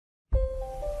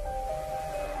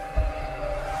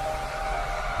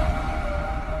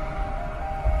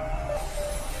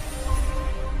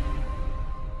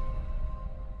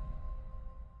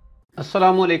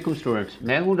Assalamualaikum students,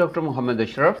 मैं हूं doctor Mohammad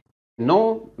Ashraf. Now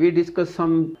we discuss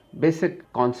some basic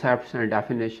concepts and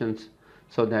definitions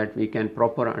so that we can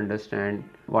proper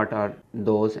understand what are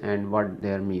those and what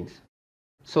their means.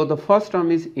 So the first term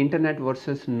is internet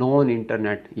versus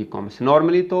non-internet e-commerce.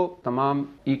 Normally तो तमाम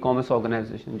e-commerce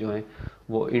organization जो हैं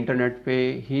वो internet पे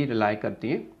ही rely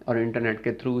करती हैं और internet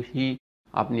के थ्रू ही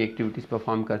अपनी एक्टिविटीज़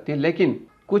परफॉर्म करती हैं, लेकिन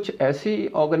कुछ ऐसी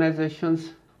ऑर्गेनाइजेशंस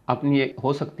अपनी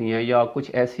हो सकती हैं या कुछ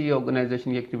ऐसी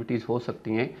ऑर्गेनाइजेशन की एक्टिविटीज़ हो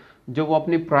सकती हैं जो वो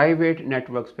अपने प्राइवेट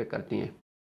नेटवर्क्स पे करती हैं.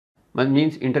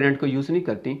 मीन्स इंटरनेट को यूज़ नहीं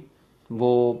करती,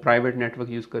 वो प्राइवेट नेटवर्क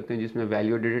यूज़ करते हैं जिसमें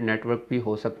वैल्यूडेटेड नेटवर्क भी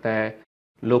हो सकता है,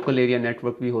 लोकल एरिया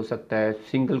नेटवर्क भी हो सकता है,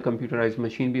 सिंगल कंप्यूटराइज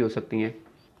मशीन भी हो सकती हैं.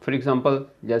 फॉर एग्जांपल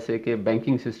जैसे कि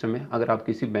बैंकिंग सिस्टम है, अगर आप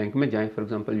किसी बैंक में जाएं, फॉर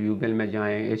एग्जांपल यूबीएल में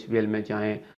जाएं, एचबीएल में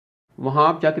जाएं, वहाँ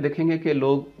आप जाके देखेंगे कि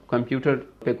लोग कंप्यूटर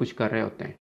पे कुछ कर रहे होते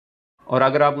हैं. और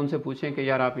अगर आप उनसे पूछें कि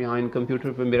यार आप यहाँ इन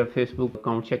कंप्यूटर पे मेरा फेसबुक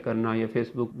अकाउंट चेक करना या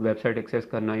फेसबुक वेबसाइट एक्सेस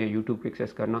करना या यूट्यूब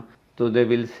एक्सेस करना, तो they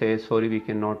will say sorry we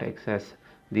can not access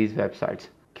these websites,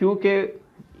 क्योंकि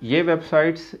ये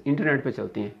वेबसाइट्स इंटरनेट पे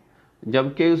चलती हैं,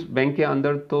 जबकि उस बैंक के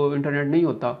अंदर तो इंटरनेट नहीं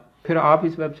होता. फिर आप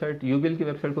इस वेबसाइट यूबीएल की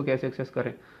वेबसाइट को कैसे एक्सेस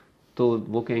करें? तो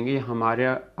वो कहेंगे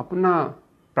हमारा अपना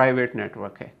प्राइवेट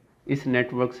नेटवर्क है, इस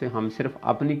नेटवर्क से हम सिर्फ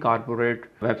अपनी कॉर्पोरेट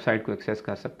वेबसाइट को एक्सेस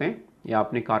कर सकते हैं या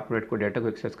अपने कॉर्पोरेट को डेटा को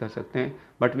एक्सेस कर सकते हैं,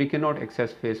 but we can not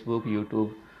access Facebook,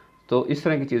 YouTube. तो इस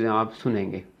तरह की चीज़ें आप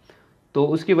सुनेंगे. तो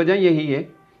उसकी वजह यही है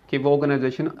कि वो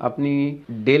ऑर्गेनाइजेशन अपनी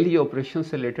डेली ऑपरेशन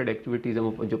से रिलेटेड एक्टिविटीज़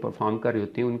जो परफॉर्म कर रही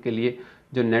होती हैं, उनके लिए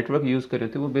जो नेटवर्क यूज़ कर रहे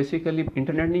होते हैं वो बेसिकली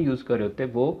इंटरनेट नहीं यूज़ कर रहे होते,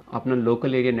 वो अपना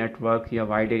लोकल एरिया नेटवर्क या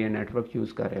वाइड एरिया नेटवर्क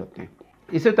यूज़ कर रहे होते हैं.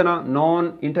 इसी तरह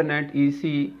नॉन इंटरनेट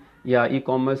ईसी या e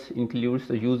commerce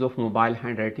includes the use of mobile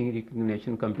hand writing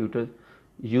recognition computer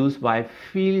use by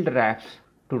field raps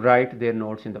to right there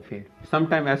notes in the field.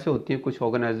 Sometime ऐसे होती हैं कुछ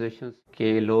ऑर्गेनाइजेशंस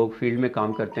के लोग फील्ड में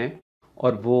काम करते हैं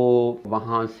और वो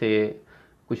वहाँ से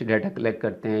कुछ डाटा कलेक्ट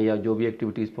करते हैं या जो भी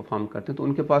एक्टिविटीज़ परफॉर्म करते हैं, तो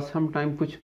उनके पास समटाइम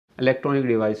कुछ इलेक्ट्रॉनिक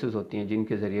डिवाइसेस होती हैं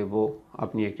जिनके ज़रिए वो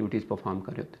अपनी एक्टिविटीज़ परफॉर्म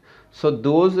कर रहे होते हैं. So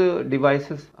those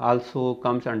devices also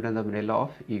comes under the umbrella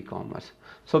of e commerce.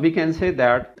 So we can say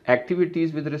that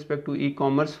activities with respect to e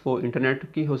commerce वो इंटरनेट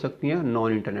की हो सकती हैं,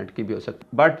 नॉन इंटरनेट की भी हो सकती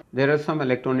है, but there are some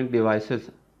electronic devices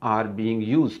are being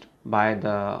used by the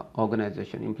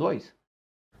organisation employees.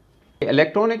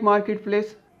 Electronic market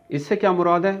place, इससे क्या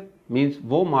मुराद है? मीन्स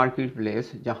वो मार्केट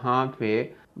प्लेस जहाँ पे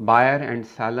बायर एंड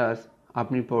सेलर्स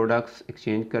अपनी प्रोडक्ट्स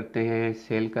एक्सचेंज करते हैं,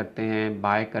 सेल करते हैं,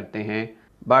 बाय करते हैं,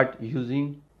 but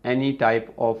using any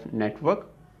type of network,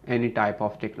 any type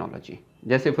of technology.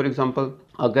 जैसे फॉर एग्जांपल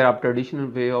अगर आप traditional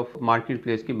way of market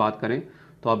place की बात करें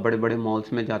तो आप बड़े बड़े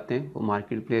मॉल्स में जाते हैं, वो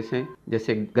मार्केट प्लेस हैं.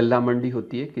 जैसे गल्ला मंडी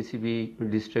होती है किसी भी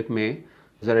डिस्ट्रिक्ट में,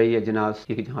 ज़राई अजनास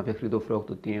की जहाँ पे खरीदो फरोख्त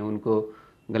होती हैं, उनको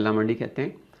गल्ला मंडी कहते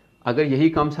हैं. अगर यही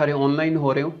काम सारे ऑनलाइन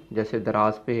हो रहे हो, जैसे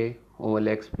दराज पे,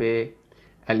 ओएलएक्स पे,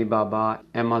 अलीबाबा,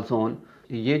 अमेज़न,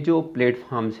 ये जो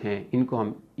प्लेटफॉर्म्स हैं इनको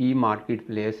हम ई मार्केट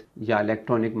प्लेस या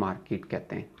इलेक्ट्रॉनिक मार्केट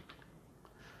कहते हैं.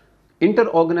 इंटर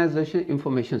ऑर्गेनाइजेशन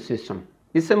इंफॉर्मेशन सिस्टम,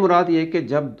 इससे मुराद ये है कि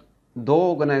जब दो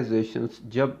ऑर्गेनाइजेशंस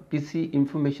जब किसी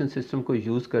इंफॉर्मेशन सिस्टम को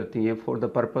यूज़ करती हैं for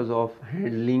the purpose of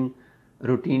handling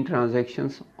routine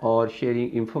transactions और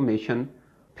शेयरिंग इंफॉर्मेशन,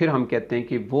 फिर हम कहते हैं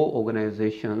कि वो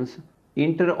organisations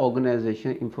inter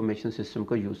organisation information system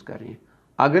को यूज़ कर रही हैं.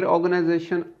 अगर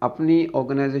ऑर्गेनाइजेशन अपनी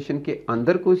ऑर्गेनाइजेशन के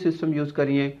अंदर कोई सिस्टम यूज़ कर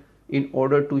रही है in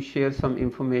order to share some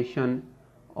information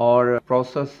और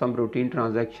process some routine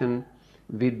transaction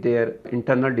with their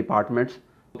internal departments,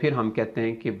 फिर हम कहते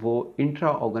हैं कि वो intra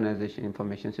organisation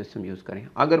information system use करें.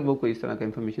 अगर वो कोई इस तरह का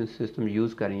इंफॉर्मेशन सिस्टम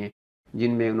यूज़ कर रही हैं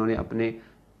जिनमें उन्होंने अपने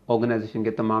ऑर्गेनाइजेशन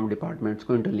के तमाम डिपार्टमेंट्स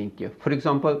को इंटरलिंक किया. फॉर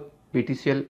एग्जांपल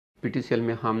पीटीसीएल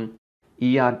में हम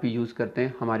ईआरपी यूज़ करते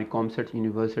हैं, हमारी कॉमसेट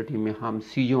यूनिवर्सिटी में हम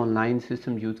सीजी ऑनलाइन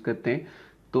सिस्टम यूज़ करते हैं,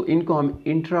 तो इनको हम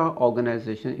इंट्रा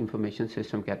ऑर्गेनाइजेशन इंफॉर्मेशन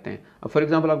सिस्टम कहते हैं. अब फॉर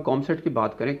एग्जांपल आप कॉमसेट की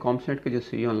बात करें, कॉमसेट के जो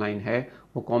सीजी ऑनलाइन है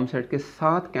वो कॉमसेट के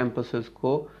 7 कैंपसेस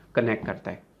को कनेक्ट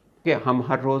करता है. कि हम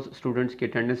हर रोज़ स्टूडेंट्स की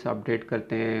अटेंडेंस अपडेट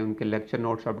करते हैं, उनके लेक्चर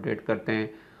नोट्स अपडेट करते हैं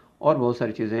और बहुत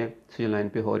सारी चीज़ें सीजी ऑनलाइन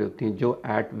पे हो रही होती हैं जो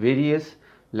एट वेरियस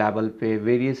लेवल पे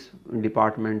वेरियस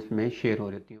डिपार्टमेंट्स में शेयर हो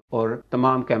रही हैं और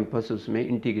तमाम कैंपस उसमें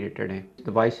इंटीग्रेटेड हैं. The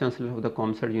vice chancellor of the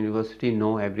COMSATS university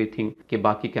know everything कि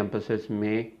बाकी कैंपसेस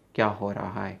में क्या हो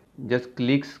रहा है. जस्ट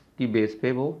क्लिक्स की बेस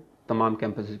पे वो तमाम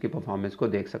कैंपसेस की परफॉर्मेंस को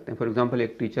देख सकते हैं. फॉर एग्जांपल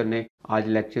एक टीचर ने आज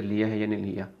लेक्चर लिया है या नहीं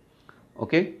लिया,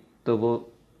 ओके, तो वो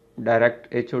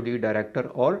डायरेक्ट एचओडी, डायरेक्टर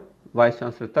और वाइस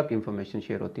चांसलर तक इंफॉर्मेशन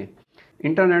शेयर होती है.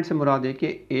 इंटरनेट से मुराद है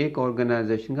कि एक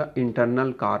ऑर्गेनाइजेशन का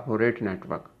इंटरनल कॉर्पोरेट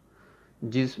नेटवर्क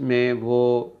जिसमें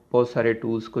वो बहुत सारे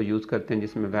टूल्स को यूज़ करते हैं,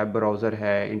 जिसमें वेब ब्राउज़र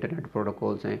है, इंटरनेट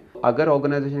प्रोटोकॉल्स हैं। अगर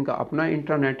ऑर्गेनाइजेशन का अपना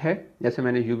इंट्रानेट है, जैसे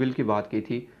मैंने यूबिल की बात की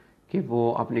थी कि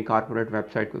वो अपनी कॉर्पोरेट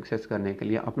वेबसाइट को एक्सेस करने के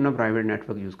लिए अपना प्राइवेट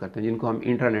नेटवर्क यूज़ करते हैं, जिनको हम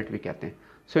इंटरनेट भी कहते हैं।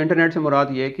 सो इंटरनेट से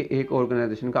मुराद ये है कि एक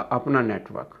ऑर्गेनाइजेशन का अपना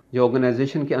नेटवर्क जो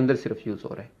ऑर्गेनाइजेशन के अंदर सिर्फ यूज़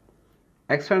हो रहा है।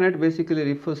 Extranet basically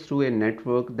refers to a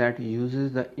network that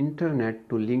uses the internet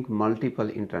to link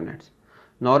multiple intranets.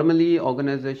 Normally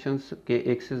organizations के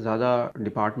एक से ज़्यादा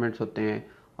डिपार्टमेंट्स होते हैं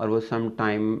और वो सम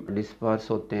टाइम डिस्पर्स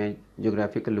होते हैं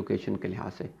जोग्राफिकल लोकेशन के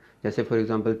लिहाज से, जैसे फॉर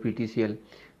एग्जांपल PTCL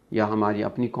या हमारी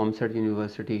अपनी कॉमसर्ट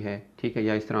यूनिवर्सिटी है, ठीक है,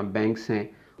 या इस तरह बैंक्स हैं।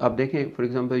 अब देखें फॉर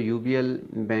एग्जांपल UBL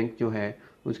बैंक जो है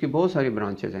उसकी बहुत सारी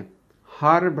ब्रांचेज हैं,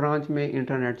 हर ब्रांच में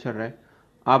इंटरनेट चल रहा है।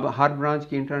 अब हर ब्रांच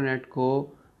की इंटरनेट को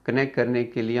कनेक्ट करने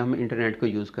के लिए हम इंटरनेट को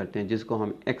यूज़ करते हैं, जिसको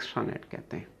हम एक्स्ट्रानेट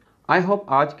कहते हैं। आई होप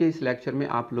आज के इस लेक्चर में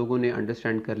आप लोगों ने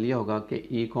अंडरस्टैंड कर लिया होगा कि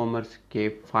ई कॉमर्स के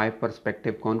 5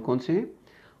 पर्सपेक्टिव कौन कौन से हैं,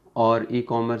 और ई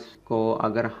कॉमर्स को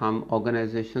अगर हम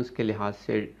ऑर्गेनाइजेशंस के लिहाज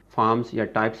से फार्म्स या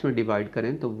टाइप्स में डिवाइड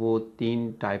करें तो वो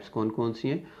 3 टाइप्स कौन कौन सी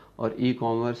हैं, और ई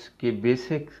कॉमर्स के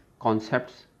बेसिक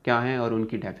कॉन्सेप्ट्स क्या हैं और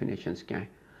उनकी डेफिनेशंस क्या हैं।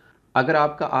 अगर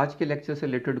आपका आज के लेक्चर से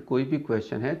रिलेटेड कोई भी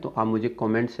क्वेश्चन है तो आप मुझे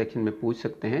कमेंट सेक्शन में पूछ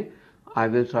सकते हैं। I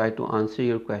will try to answer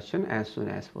your question as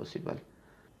soon as possible.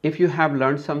 If you have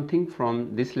learned something from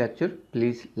this lecture,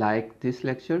 please like this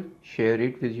lecture, share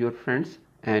it with your friends,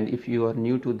 and if you are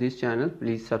new to this channel,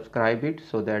 please subscribe it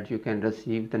so that you can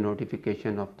receive the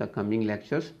notification of the coming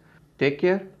lectures. Take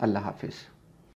care. Allah Hafiz.